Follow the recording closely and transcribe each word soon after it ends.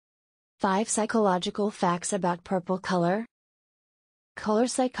5 Psychological Facts About Purple Color. Color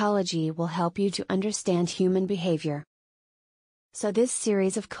psychology will help you to understand human behavior. So this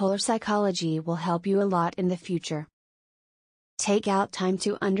series of color psychology will help you a lot in the future. Take out time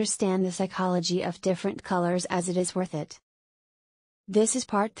to understand the psychology of different colors, as it is worth it. This is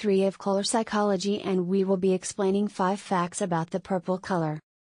part 3 of color psychology, and we will be explaining 5 facts about the purple color.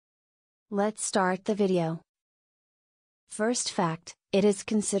 Let's start the video. First fact, it is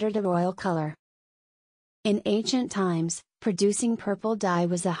considered a royal color. In ancient times, producing purple dye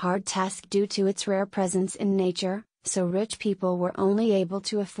was a hard task due to its rare presence in nature, so rich people were only able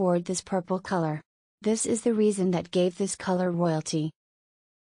to afford this purple color. This is the reason that gave this color royalty.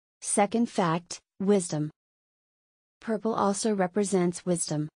 Second fact, wisdom. Purple also represents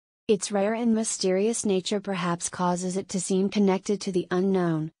wisdom. Its rare and mysterious nature perhaps causes it to seem connected to the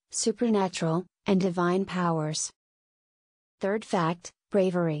unknown, supernatural, and divine powers. Third fact,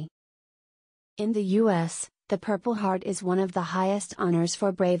 bravery. In the US, the Purple Heart is one of the highest honors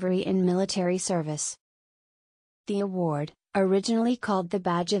for bravery in military service. The award, originally called the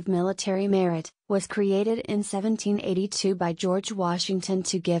Badge of Military Merit, was created in 1782 by George Washington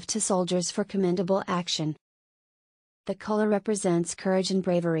to give to soldiers for commendable action. The color represents courage and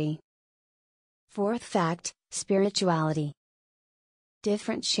bravery. Fourth fact, spirituality.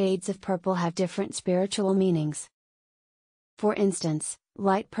 Different shades of purple have different spiritual meanings. For instance,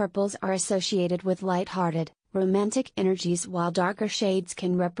 light purples are associated with light-hearted, romantic energies, while darker shades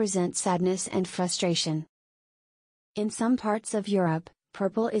can represent sadness and frustration. In some parts of Europe,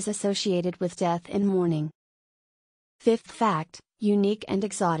 purple is associated with death and mourning. Fifth fact, unique and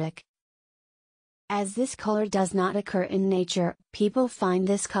exotic. As this color does not occur in nature, people find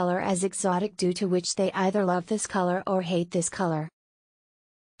this color as exotic, due to which they either love this color or hate this color.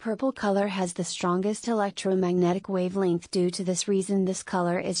 Purple color has the strongest electromagnetic wavelength. Due to this reason, this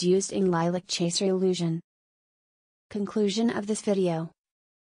color is used in lilac chaser illusion. Conclusion of this video.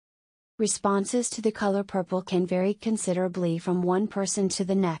 Responses to the color purple can vary considerably from one person to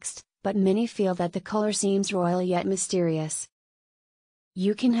the next, but many feel that the color seems royal yet mysterious.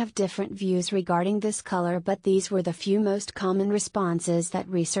 You can have different views regarding this color, but these were the few most common responses that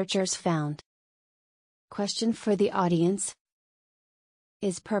researchers found. Question for the audience: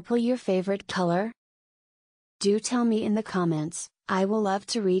 is purple your favorite color? Do tell me in the comments, I will love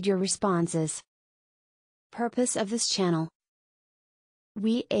to read your responses. Purpose of this channel: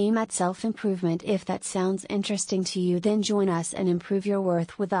 we aim at self-improvement. If that sounds interesting to you, then join us and improve your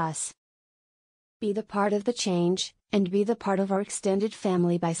worth with us. Be the part of the change, and be the part of our extended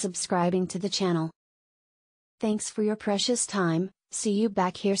family by subscribing to the channel. Thanks for your precious time. See you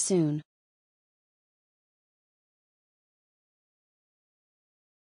back here soon.